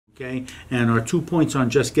okay? And our 2 points on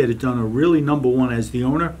Just Get It Done are really, number one, as the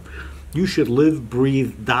owner, you should live,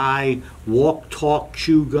 breathe, die, walk, talk,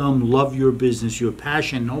 chew gum, love your business. Your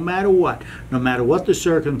passion, no matter what the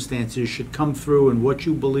circumstances, should come through in what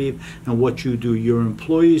you believe and what you do. Your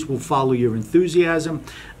employees will follow your enthusiasm.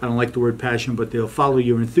 I don't like the word passion, but they'll follow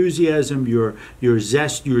your enthusiasm, your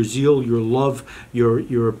zest, your zeal, your love,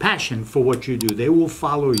 your passion for what you do. They will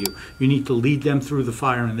follow you. You need to lead them through the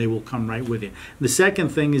fire, and they will come right with you. The second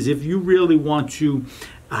thing is, if you really want to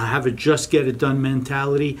have a just get it done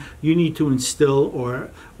mentality, you need to instill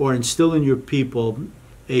in your people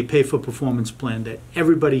a pay for performance plan that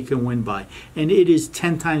everybody can win by. And it is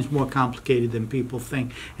 10 times more complicated than people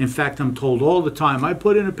think. In fact, I'm told all the time, I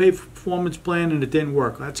put in a pay for performance plan and it didn't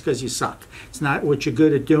work. That's because you suck. It's not what you're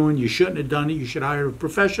good at doing. You shouldn't have done it. You should hire a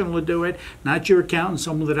professional to do it, not your accountant,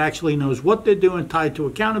 someone that actually knows what they're doing, tied to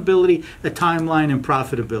accountability, a timeline, and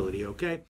profitability, okay?